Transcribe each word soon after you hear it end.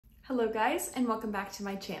Hello guys, and welcome back to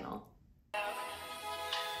my channel.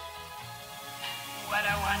 What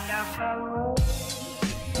a wonderful.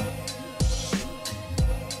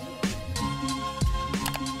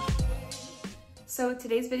 So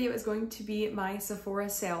today's video is going to be my Sephora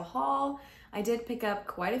sale haul. I did pick up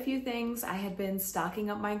quite a few things. I had been stocking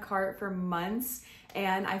up my cart for months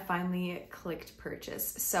and I finally clicked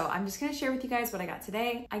purchase. So I'm just gonna share with you guys what I got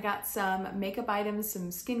today. I got some makeup items,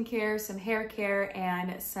 some skincare, some hair care,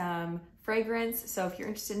 and some fragrance. So if you're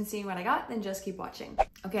interested in seeing what I got, then just keep watching.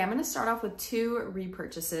 Okay, I'm gonna start off with two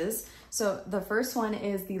repurchases. So the first one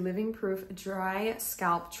is the Living Proof Dry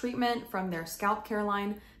Scalp Treatment from their Scalp Care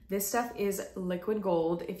line. This stuff is liquid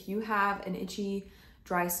gold. If you have an itchy,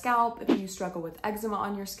 dry scalp, if you struggle with eczema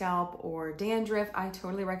on your scalp or dandruff, I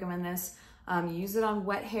totally recommend this. You use it on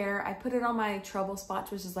wet hair. I put it on my trouble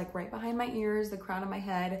spots, which is like right behind my ears, the crown of my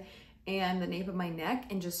head, and the nape of my neck,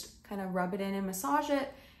 and just kind of rub it in and massage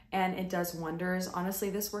it, and it does wonders. Honestly,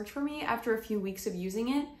 this worked for me after a few weeks of using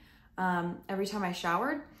it every time I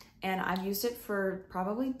showered, and I've used it for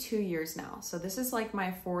probably 2 years now. So this is like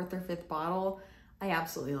my 4th or 5th bottle. I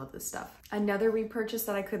absolutely love this stuff. Another repurchase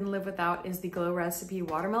that I couldn't live without is the Glow Recipe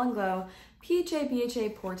Watermelon Glow PHA BHA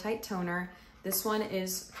Pore Tight Toner. This one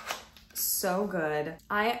is so good.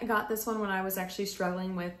 I got this one when I was actually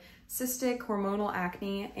struggling with cystic hormonal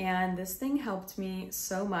acne, and this thing helped me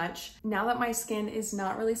so much. Now that my skin is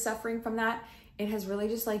not really suffering from that, it has really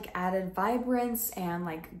just like added vibrance and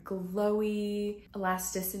like glowy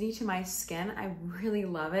elasticity to my skin. I really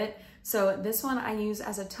love it. So this one I use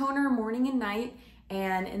as a toner morning and night.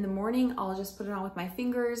 And in the morning, I'll just put it on with my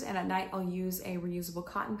fingers, and at night I'll use a reusable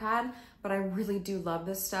cotton pad. But I really do love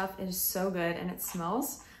this stuff. It is so good, and it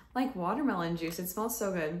smells like watermelon juice. It smells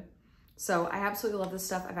so good. So I absolutely love this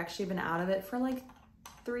stuff. I've actually been out of it for like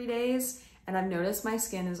 3 days, and I've noticed my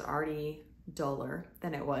skin is already duller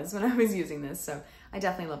than it was when I was using this. So I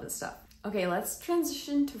definitely love this stuff. Okay, let's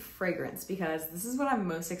transition to fragrance, because this is what I'm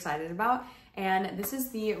most excited about. And this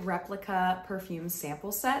is the Replica perfume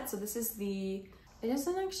sample set. So this is the, it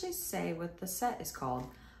doesn't actually say what the set is called,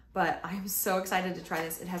 but I'm so excited to try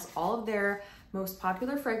this. It has all of their most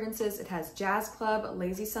popular fragrances. It has Jazz Club,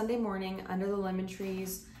 Lazy Sunday Morning, Under the Lemon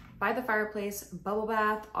Trees, By the Fireplace, Bubble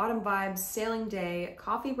Bath, Autumn Vibes, Sailing Day,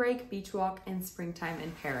 Coffee Break, Beach Walk, and Springtime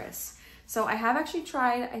in Paris. So I have actually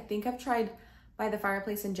tried, I think I've tried By the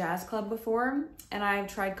Fireplace and Jazz Club before, and I've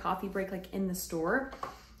tried Coffee Break like in the store,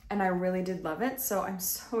 and I really did love it. So I'm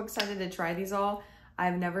so excited to try these all.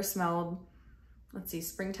 I've never smelled, let's see,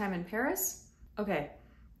 Springtime in Paris. Okay,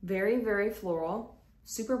 very, very floral,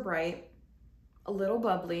 super bright, a little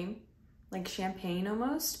bubbly, like champagne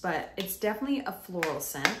almost, but it's definitely a floral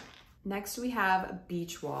scent. Next we have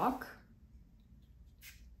Beach Walk.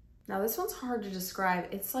 Now this one's hard to describe.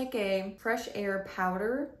 It's like a fresh air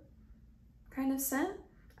powder kind of scent.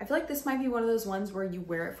 I feel like this might be one of those ones where you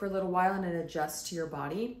wear it for a little while and it adjusts to your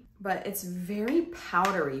body, but it's very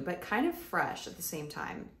powdery, but kind of fresh at the same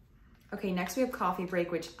time. Okay, next we have Coffee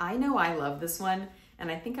Break, which I know I love this one, and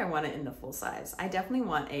I think I want it in the full size. I definitely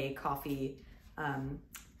want a coffee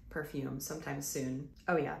perfume sometime soon.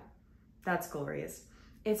 Oh yeah, that's glorious.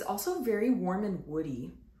 It's also very warm and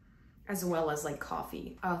woody, as well as like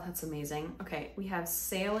coffee. Oh, that's amazing. Okay, we have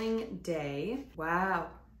Sailing Day. Wow.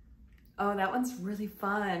 Oh, that one's really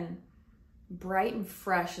fun. Bright and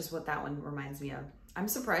fresh is what that one reminds me of. I'm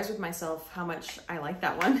surprised with myself how much I like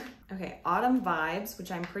that one. Okay, Autumn Vibes,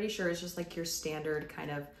 which I'm pretty sure is just like your standard kind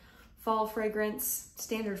of fall fragrance,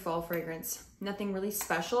 standard fall fragrance. Nothing really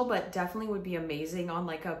special, but definitely would be amazing on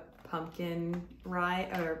like a pumpkin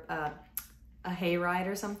ride or a hay ride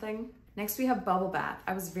or something. Next we have Bubble Bath.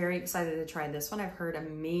 I was very excited to try this one. I've heard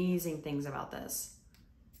amazing things about this.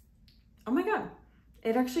 Oh my God,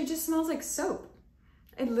 it actually just smells like soap.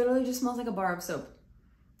 It literally just smells like a bar of soap.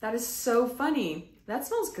 That is so funny. That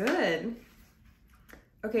smells good.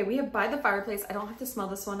 Okay, we have By the Fireplace. I don't have to smell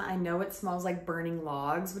this one. I know it smells like burning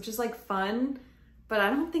logs, which is like fun, but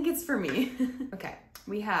I don't think it's for me. Okay,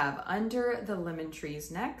 we have Under the Lemon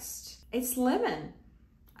Trees next. It's lemon.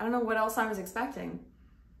 I don't know what else I was expecting.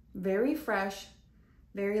 Very fresh,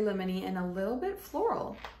 very lemony, and a little bit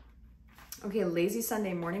floral. Okay, Lazy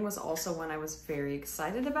Sunday Morning was also one I was very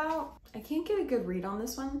excited about. I can't get a good read on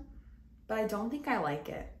this one, but I don't think I like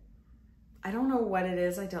it. I don't know what it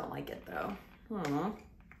is. I don't like it though.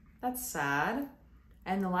 That's sad.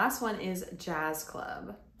 And the last one is Jazz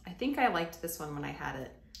Club. I think I liked this one when I had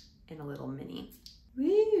it in a little mini.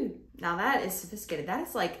 Woo! Now that is sophisticated. That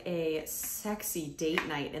is like a sexy date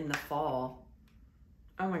night in the fall.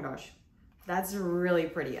 Oh my gosh, that's really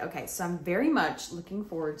pretty. Okay, so I'm very much looking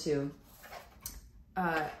forward to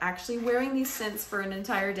actually wearing these scents for an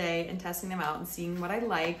entire day and testing them out and seeing what I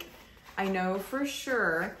like. I know for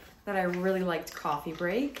sure that I really liked Coffee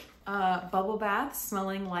Break, Bubble Bath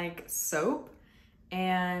smelling like soap,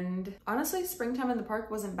 and honestly, Springtime in the Park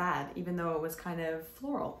wasn't bad, even though it was kind of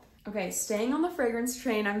floral. Okay, staying on the fragrance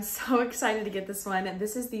train, I'm so excited to get this one.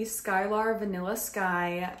 This is the Skylar Vanilla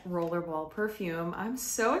Sky Rollerball perfume. I'm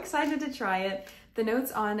so excited to try it. The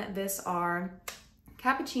notes on this are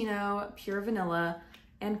cappuccino, pure vanilla,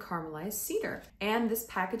 and caramelized cedar. And this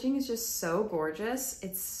packaging is just so gorgeous.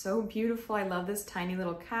 It's so beautiful. I love this tiny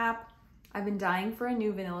little cap. I've been dying for a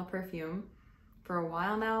new vanilla perfume for a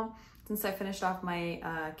while now, since I finished off my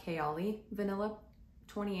Kayali Vanilla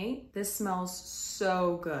 28. This smells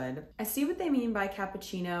so good. I see what they mean by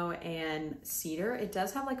cappuccino and cedar. It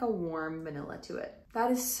does have like a warm vanilla to it.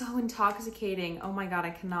 That is so intoxicating. Oh my God, I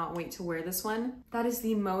cannot wait to wear this one. That is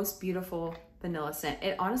the most beautiful vanilla scent.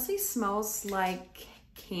 It honestly smells like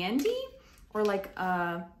candy, or like,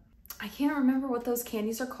 I can't remember what those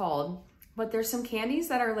candies are called, but there's some candies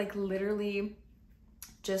that are like literally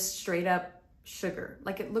just straight up sugar.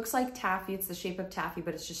 Like it looks like taffy, it's the shape of taffy,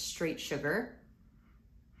 but it's just straight sugar.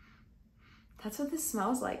 That's what this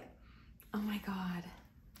smells like. Oh my God.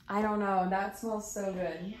 I don't know, that smells so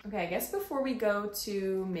good. Okay, I guess before we go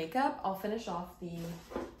to makeup, I'll finish off the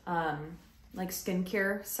like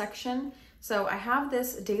skincare section. So I have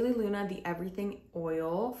this Daily Luna, the Everything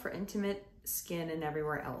Oil for intimate skin and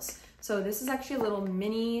everywhere else. So this is actually a little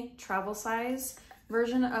mini travel size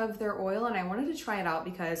version of their oil, and I wanted to try it out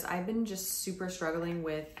because I've been just super struggling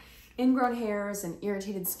with ingrown hairs and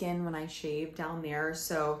irritated skin when I shave down there.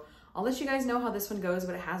 So I'll let you guys know how this one goes,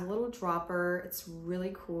 but it has a little dropper. It's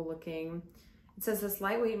really cool looking. It says this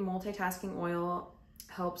lightweight multitasking oil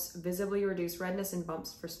helps visibly reduce redness and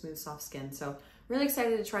bumps for smooth, soft skin. So really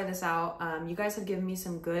excited to try this out. You guys have given me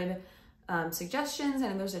some good suggestions,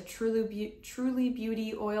 and there's a Truly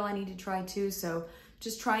Beauty oil I need to try too. So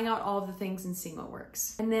just trying out all of the things and seeing what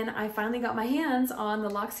works. And then I finally got my hands on the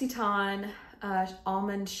L'Occitane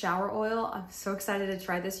almond shower oil. I'm so excited to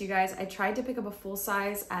try this, you guys. I tried to pick up a full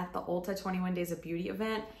size at the Ulta 21 Days of Beauty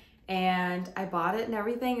event, and I bought it and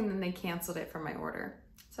everything, and then they canceled it from my order.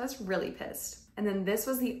 So I was really pissed. And then this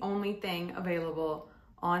was the only thing available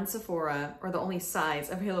on Sephora, or the only size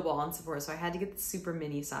available on Sephora. So I had to get the super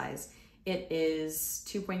mini size. It is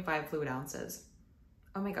 2.5 fluid ounces.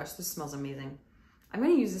 Oh my gosh, this smells amazing. I'm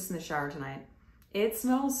gonna use this in the shower tonight. It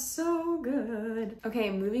smells so good.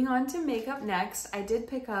 Okay, moving on to makeup next. I did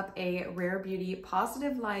pick up a Rare Beauty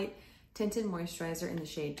Positive Light Tinted Moisturizer in the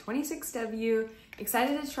shade 26W.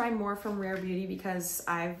 Excited to try more from Rare Beauty because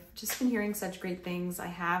I've just been hearing such great things. I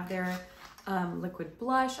have their liquid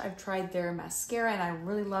blush. I've tried their mascara and I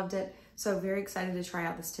really loved it. So very excited to try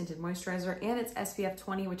out this tinted moisturizer, and it's SPF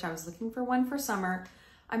 20, which I was looking for one for summer.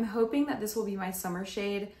 I'm hoping that this will be my summer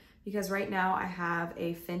shade because right now I have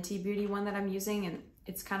a Fenty Beauty one that I'm using, and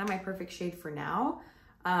it's kind of my perfect shade for now.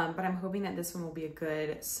 But I'm hoping that this one will be a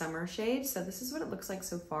good summer shade. So this is what it looks like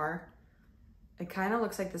so far. It kind of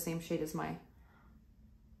looks like the same shade as me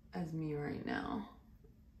right now.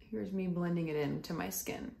 Here's me blending it into my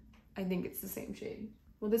skin. I think it's the same shade.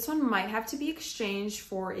 Well, this one might have to be exchanged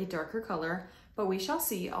for a darker color, but we shall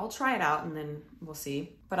see. I'll try it out and then we'll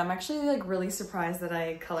see. But I'm actually like really surprised that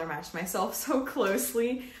I color matched myself so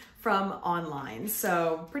closely from online.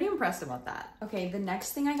 So pretty impressed about that. Okay, the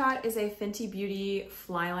next thing I got is a Fenty Beauty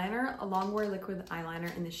Fly Liner, a longwear liquid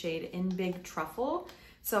eyeliner in the shade In Big Truffle.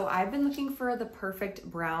 So I've been looking for the perfect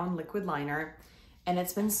brown liquid liner, and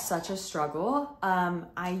it's been such a struggle.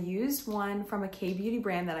 I used one from a K-beauty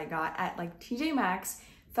brand that I got at like TJ Maxx,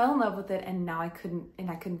 fell in love with it, and now I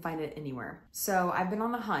couldn't find it anywhere. So I've been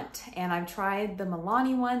on the hunt, and I've tried the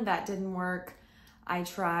Milani one, that didn't work. I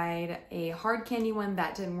tried a hard candy one,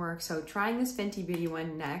 that didn't work. So trying this Fenty Beauty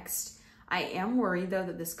one next. I am worried though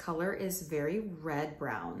that this color is very red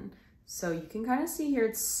brown. So you can kind of see here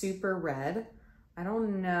it's super red. I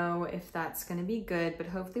don't know if that's gonna be good, but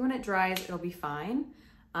hopefully when it dries, it'll be fine.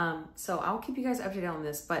 So I'll keep you guys updated on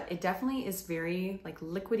this, but it definitely is very like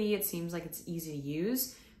liquidy. It seems like it's easy to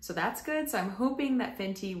use. So that's good. So I'm hoping that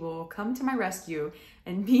Fenty will come to my rescue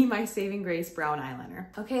and be my saving grace brown eyeliner.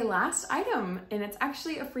 Okay, last item, and it's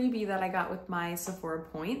actually a freebie that I got with my Sephora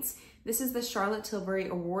points. This is the Charlotte Tilbury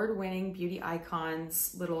award-winning Beauty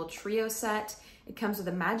Icons little trio set. It comes with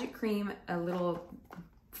a magic cream, a little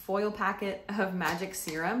foil packet of magic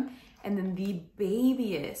serum, and then the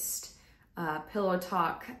babiest Pillow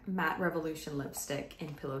Talk Matte Revolution lipstick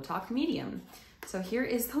in Pillow Talk Medium. So here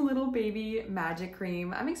is the little baby magic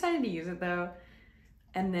cream. I'm excited to use it though.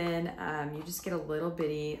 And then you just get a little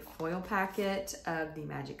bitty foil packet of the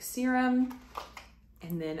magic serum.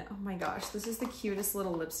 And then, oh my gosh, this is the cutest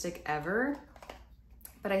little lipstick ever.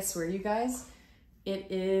 But I swear, you guys, it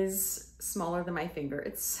is smaller than my finger.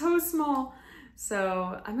 It's so small.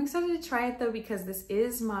 So I'm excited to try it though, because this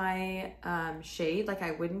is my shade. Like,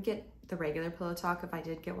 I wouldn't get the regular Pillow Talk. If I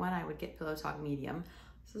did get one, I would get Pillow Talk medium.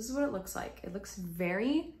 So this is what it looks like. It looks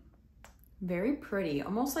very, very pretty.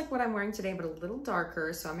 Almost like what I'm wearing today, but a little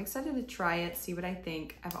darker. So I'm excited to try it, see what I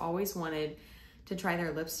think. I've always wanted to try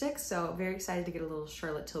their lipsticks, so very excited to get a little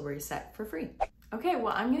Charlotte Tilbury set for free. Okay,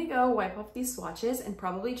 well, I'm gonna go wipe off these swatches and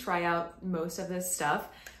probably try out most of this stuff,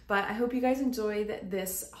 but I hope you guys enjoyed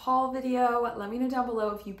this haul video. Let me know down below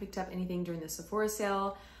if you picked up anything during the Sephora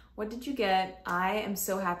sale. What did you get? I am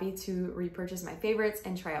so happy to repurchase my favorites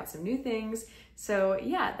and try out some new things. So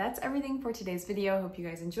yeah, that's everything for today's video. Hope you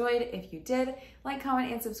guys enjoyed. If you did, like,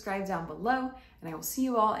 comment, and subscribe down below, and I will see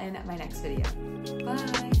you all in my next video.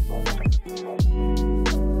 Bye.